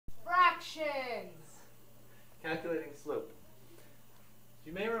calculating slope.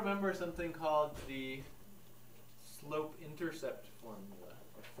 You may remember something called the slope-intercept formula,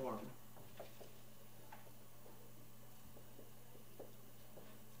 or form.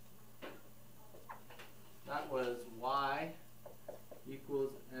 That was y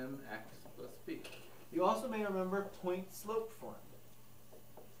equals mx plus b. You also may remember point slope form.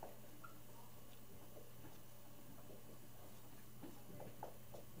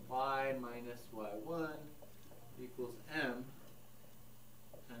 Y minus y1 equals m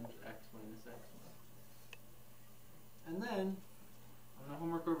times x minus x1. And then, on the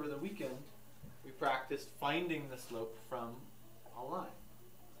homework over the weekend, we practiced finding the slope from a line.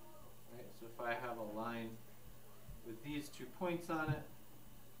 Right? So if I have a line with these 2 points on it,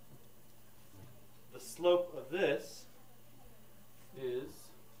 the slope of this is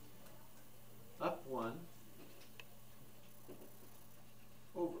up 1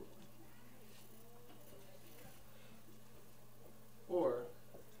 over 1. Or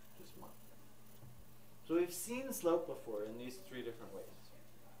just 1. So we've seen slope before in these 3 different ways.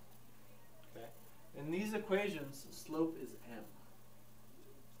 Okay? In these equations, slope is m.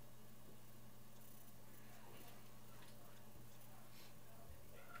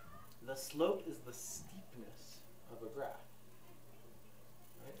 The slope is the steepness of a graph.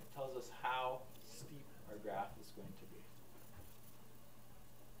 Right? It tells us how steep our graph is going to be.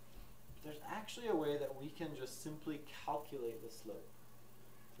 There's actually a way that we can just simply calculate the slope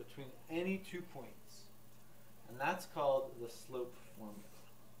between any 2 points, and that's called the slope formula.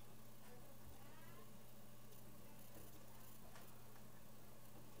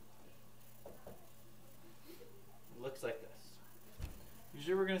 It looks like this.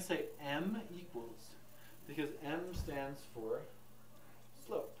 Usually we're going to say m equals, because m stands for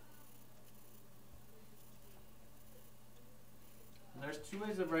slope. And there's 2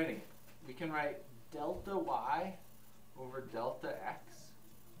 ways of writing it. We can write delta y over delta x,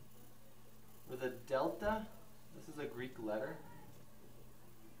 where the delta, this is a Greek letter,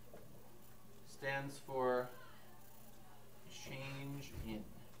 stands for change in.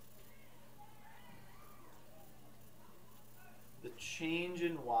 The change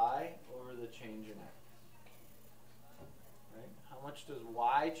in y over the change in x. Right? How much does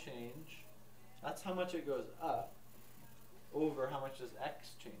y change? That's how much it goes up. Over how much does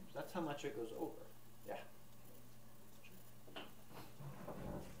x change? That's how much it goes over. Yeah.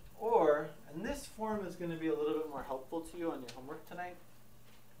 Or, and this form is going to be a little bit more helpful to you on your homework tonight,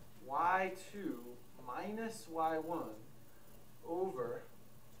 y2 minus y1 over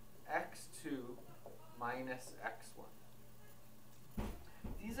x2 minus x1.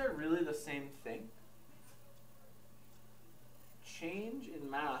 These are really the same thing. Change in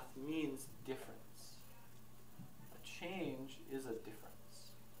math means difference. A change is a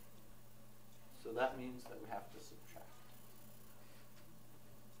difference. So that means that we have to subtract.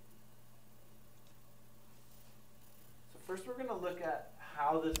 So first we're going to look at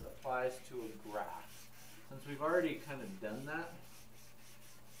how this applies to a graph, since we've already kind of done that.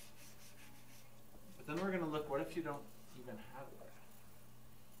 But then we're going to look, what if you don't even have a graph?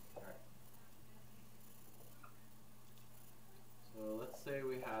 So let's say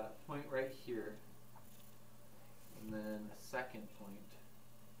we had a point right here, and then a second point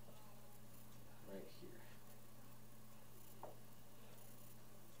right here.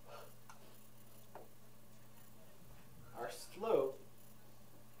 Our slope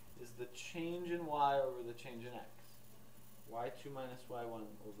is the change in y over the change in x. y2 minus y1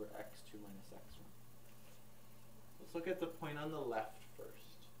 over x2 minus x1. Let's look at the point on the left first.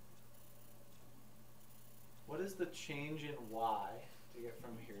 What is the change in y to get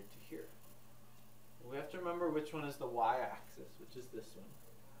from here to here? Well, we have to remember which one is the y-axis, which is this one.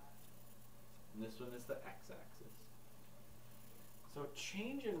 And this one is the x-axis. So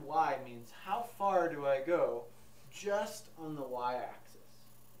change in y means how far do I go just on the y-axis.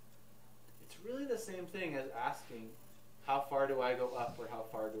 It's really the same thing as asking how far do I go up or how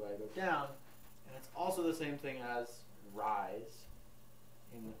far do I go down. And it's also the same thing as rise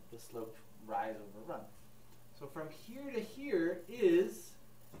in the slope rise over run. So from here to here is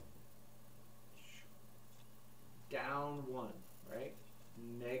down 1, right?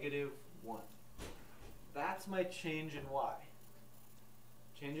 Negative 1. That's my change in y.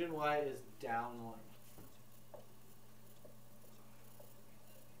 Change in y is down 1.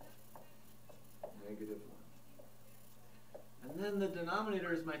 Negative 1. And then the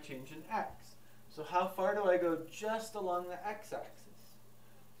denominator is my change in x. So how far do I go just along the x-axis?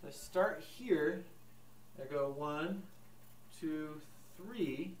 So I start here. I go 1, 2,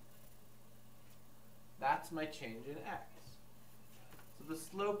 3. That's my change in x. So the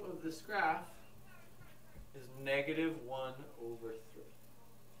slope of this graph is negative 1 over 3.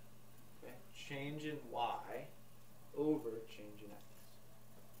 Okay? Change in y over change in x.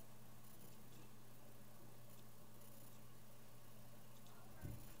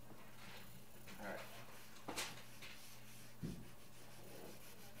 All right.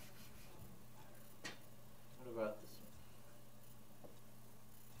 What about this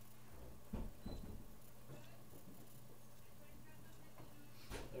one?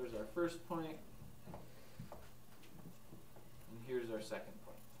 There's our first point, and here's our second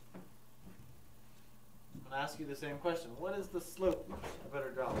point. I'm going to ask you the same question. What is the slope? I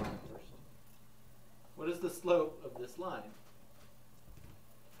better draw a line first. What is the slope of this line?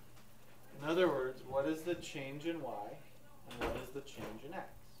 In other words, what is the change in y, and what is the change in x?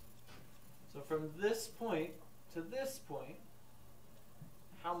 So from this point to this point,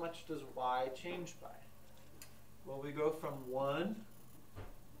 how much does y change by? Well, we go from 1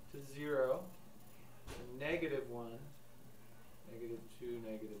 to 0, to negative 1, negative 2,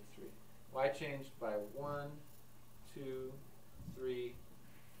 negative 3. Y changed by 1, 2, 3,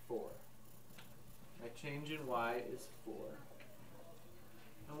 4. My change in y is 4.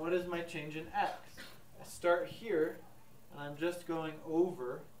 And what is my change in x? I start here, and I'm just going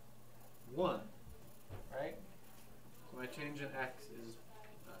over 1, right? So my change in x is,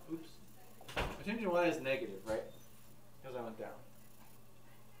 my change in y is negative, right? Because I went down.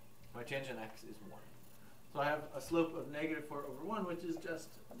 My change in x is 1. So I have a slope of negative 4 over 1, which is just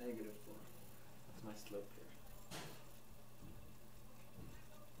negative 4. That's my slope here.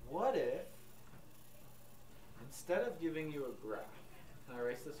 What if, instead of giving you a graph, can I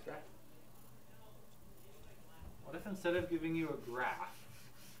erase this graph? What if instead of giving you a graph,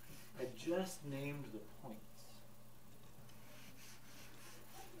 I just named the points?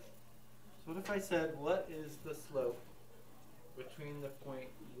 So what if I said, what is the slope between the point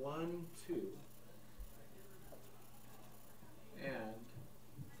 1, 2 and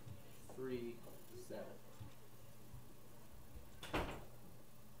 3, 7?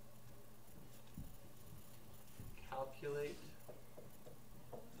 Calculate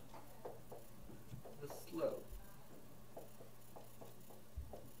the slope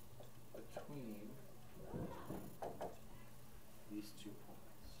between these 2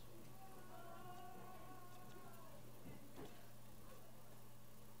 points.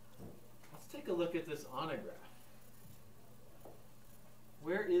 Let's take a look at this on a graph.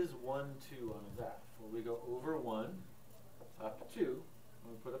 Where is 1, 2 on a graph? Well, we go over 1, up 2,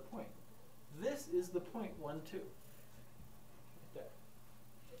 and we put a point. This is the point 1, 2. Right there.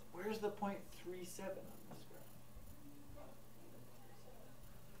 Where's the point 3, 7 on this graph?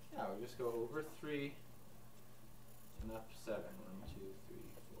 Yeah, we just go over 3 and up 7. 1, 2, 3,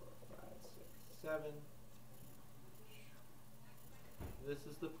 4, 5, 6, 7. This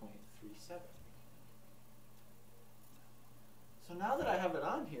is the point 3, 7. So now that I have it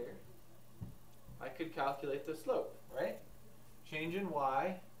on here, I could calculate the slope, right? Change in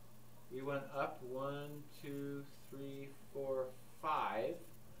y, we went up 1, 2, 3, 4, 5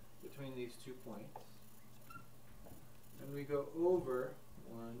 between these 2 points. And we go over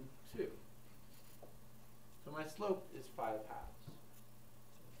 1, 2. So my slope is 5 halves.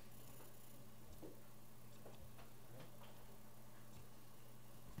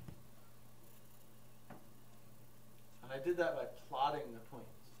 And I did that by plotting the points.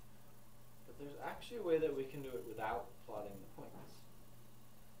 But there's actually a way that we can do it without plotting the points.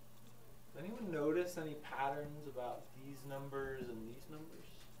 Does anyone notice any patterns about these numbers and these numbers?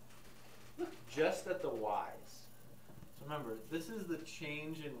 Look just at the y's. So remember, this is the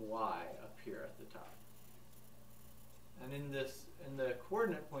change in y up here at the top. And in the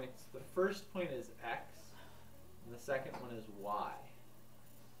coordinate points, the first point is x, and the second one is y.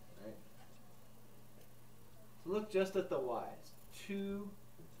 Right? So look just at the y's. 2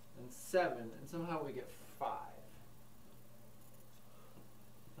 and 7, and somehow we get 5.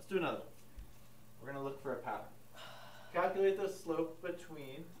 Let's do another one. We're going to look for a pattern. Calculate the slope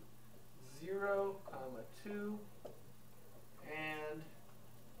between 0, 2 and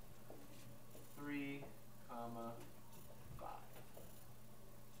 3, 5.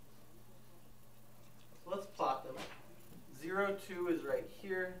 So let's plot them. 0, 2 is right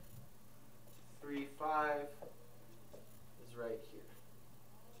here. 3, 5 is right here.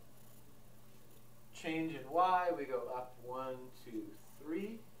 Change in y, we go up 1, 2,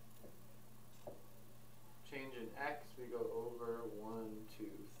 3. Change in x, we go over 1, 2,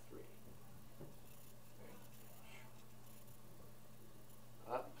 3. Okay.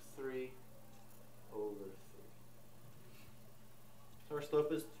 Up 3, over 3. So our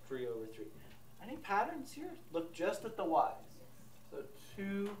slope is 3 over 3. Any patterns here? Look just at the y's. So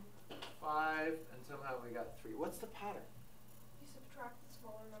 2, 5, and somehow we got What's the pattern? You subtract the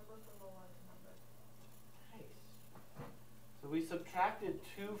smaller number from the larger number. Nice. So we subtracted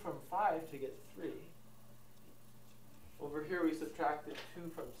 2 from 5 to get 3. Over here we subtracted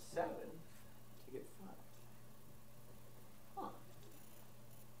 2 from 7 to get 5. Huh.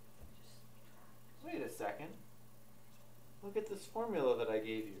 Wait a second. Look at this formula that I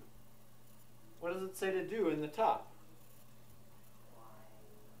gave you. What does it say to do in the top?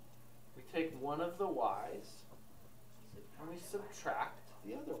 We take one of the y's and we subtract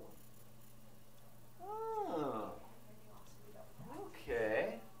the other one. Oh.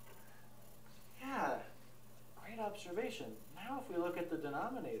 Okay. Yeah. Great observation. Now if we look at the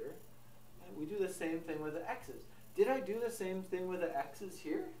denominator, we do the same thing with the x's. Did I do the same thing with the x's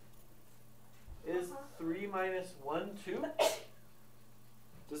here? Is 3 minus 1, 2?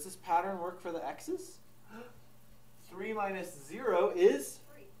 Does this pattern work for the x's? 3 minus 0 is?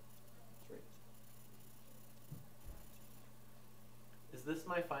 3. Is this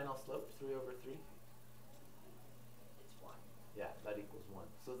my final slope, 3 over 3? It's 1. Yeah, that equals 1.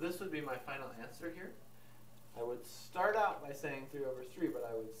 So this would be my final answer here. I would start out by saying 3 over 3, but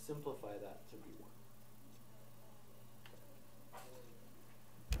I would simplify that to be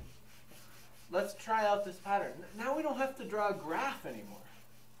 1. Let's try out this pattern. Now we don't have to draw a graph anymore.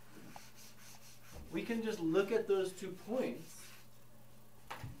 We can just look at those 2 points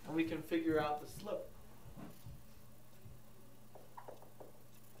and we can figure out the slope.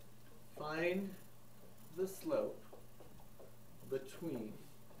 Find the slope between,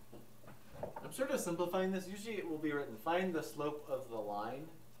 I'm sort of simplifying this. Usually it will be written, find the slope of the line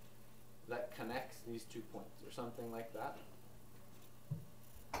that connects these 2 points or something like that.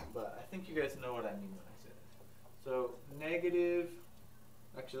 But I think you guys know what I mean when I say it. So negative,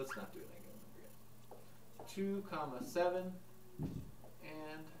 actually let's not do a negative number yet. 2 comma 7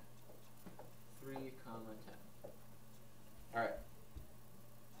 and 3 comma 10. Alright.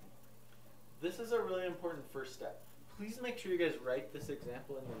 This is a really important first step. Please make sure you guys write this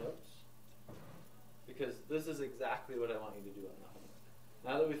example in your notes, because this is exactly what I want you to do on the homework.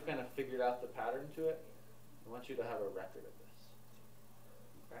 Now that we've kind of figured out the pattern to it, I want you to have a record of this.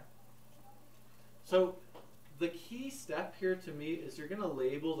 Okay? So the key step here to me is you're going to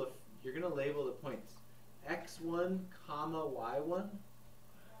label the points x1 comma y1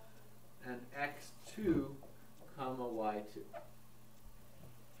 and x2 comma y2.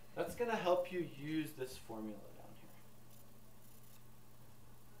 That's going to help you use this formula down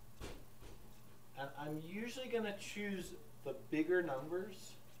here. And I'm usually going to choose the bigger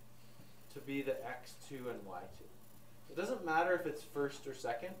numbers to be the x2 and y2. It doesn't matter if it's first or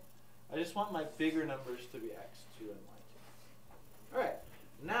second. I just want my bigger numbers to be x2 and y2. Alright,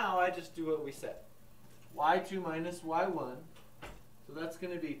 now I just do what we said. y2 minus y1, so that's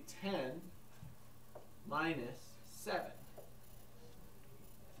going to be 10 minus 7.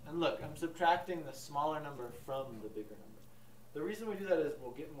 And look, I'm subtracting the smaller number from the bigger number. The reason we do that is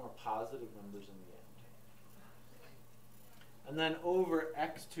we'll get more positive numbers in the end. And then over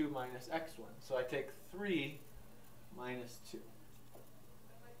x2 minus x1. So I take 3 minus 2.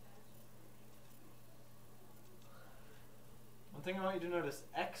 One thing I want you to notice,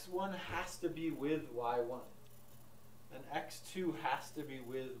 x1 has to be with y1. And x2 has to be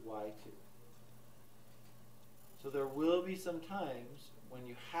with y2. So there will be some times when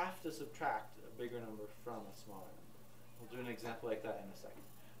you have to subtract a bigger number from a smaller number. We'll do an example like that in a second.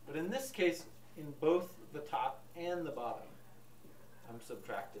 But in this case, in both the top and the bottom, I'm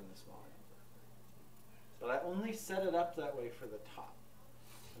subtracting the smaller number. But I only set it up that way for the top.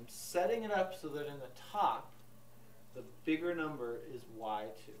 I'm setting it up so that in the top, the bigger number is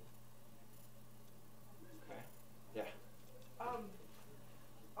y2. Okay? Yeah? On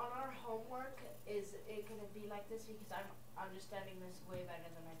our homework, is it going to be like this? Because I'm understanding this way better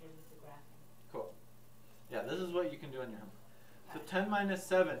than I did with the graphing. Cool. Yeah, this is what you can do on your homework. So 10 minus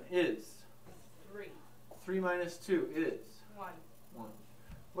 7 is? 3. 3 minus 2 is? 1. 1.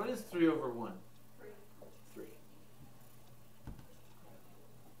 What is 3 over 1? 3. 3.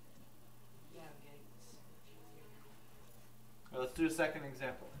 Yeah, I'm getting this. All right, let's do a second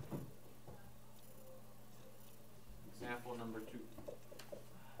example. Example number 2.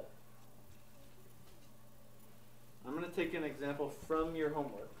 I'm going to take an example from your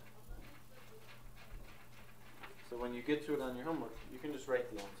homework. So when you get to it on your homework, you can just write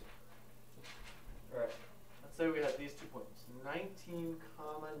the answer. All right. Let's say we have these 2 points, 19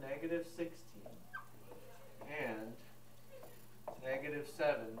 comma negative 16 and negative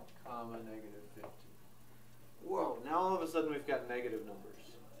 7 comma negative 15. Whoa, now all of a sudden we've got negative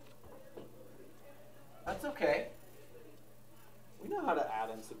numbers. That's okay. We know how to add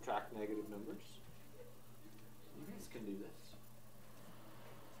and subtract negative numbers. can do this.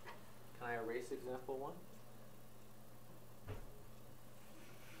 Can I erase example 1?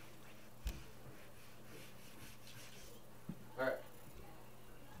 Alright.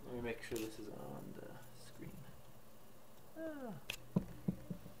 Let me make sure this is on the screen.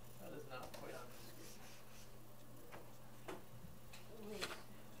 That is not quite on the screen. Wait.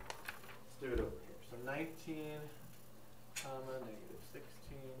 Let's do it over here. So 19, comma, negative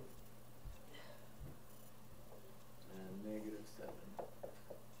 16, and negative 7.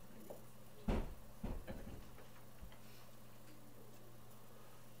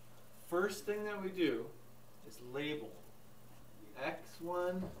 First thing that we do is label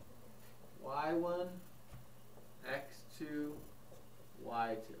x1, y1, x2,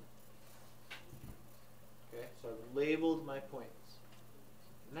 y2. Okay, so I've labeled my points.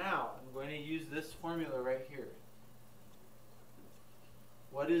 Now I'm going to use this formula right here.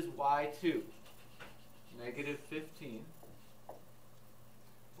 What is y2? Negative 15.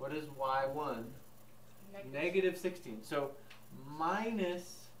 What is y1? Negative 16. So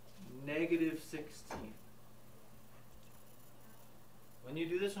minus negative 16. When you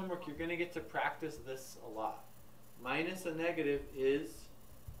do this homework, you're going to get to practice this a lot. Minus a negative is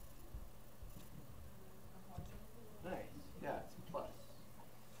nice. Yeah, it's plus.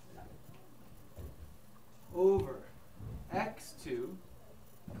 Over x2,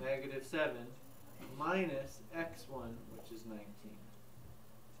 negative 7, minus x1, which is 19.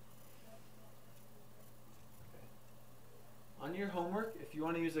 On your homework, if you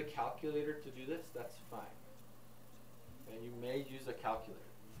want to use a calculator to do this, that's fine. And you may use a calculator.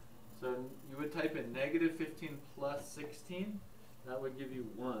 So you would type in negative 15 plus 16, that would give you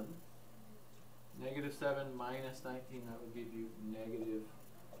 1. Negative 7 minus 19, that would give you negative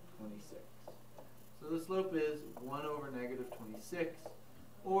 26. So the slope is 1 over negative 26,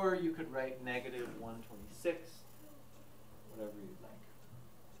 or you could write negative 126, whatever you'd like.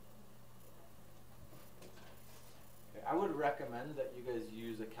 I would recommend that you guys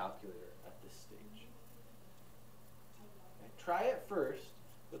use a calculator at this stage. Okay, try it first,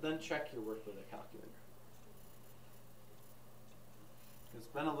 but then check your work with a calculator. It's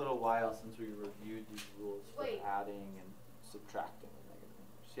been a little while since we reviewed these rules for adding and subtracting the negative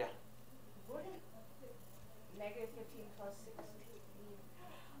numbers. Yeah? Wouldn't negative 15 plus 16...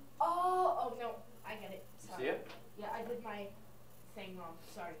 Oh, no, I get it. Sorry. See it? Yeah, I did my thing wrong.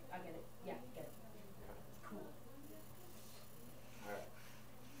 Sorry, I get it. Yeah, get it. Cool. Alright.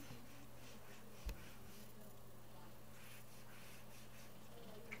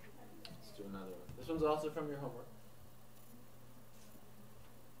 Let's do another one. This one's also from your homework.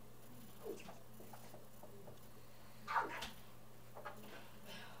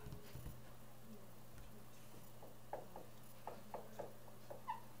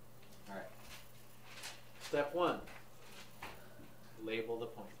 Alright. Step 1. Label the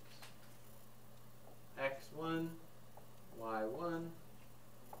points. x1, y1,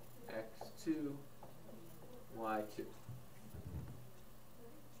 x2, y2.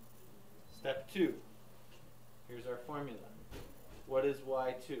 Step 2. Here's our formula. What is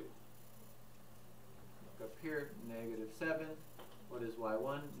y2? Look up here, negative 7. What is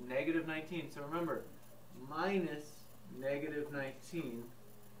y1? Negative 19. So remember, minus negative 19,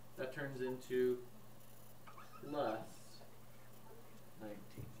 that turns into plus 19.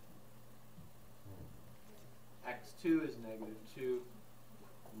 x2 is negative 2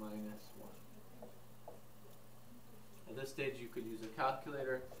 minus 1. At this stage, you could use a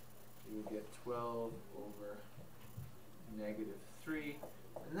calculator. You would get 12 over negative 3.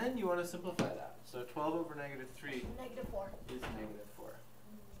 And then you want to simplify that. So 12 over negative 3 Negative 4. is negative 4.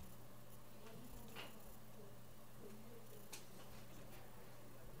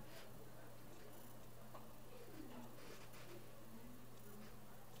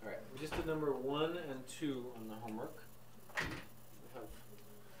 Alright, we just did number 1 and 2 on the homework. We have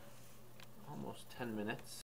almost 10 minutes.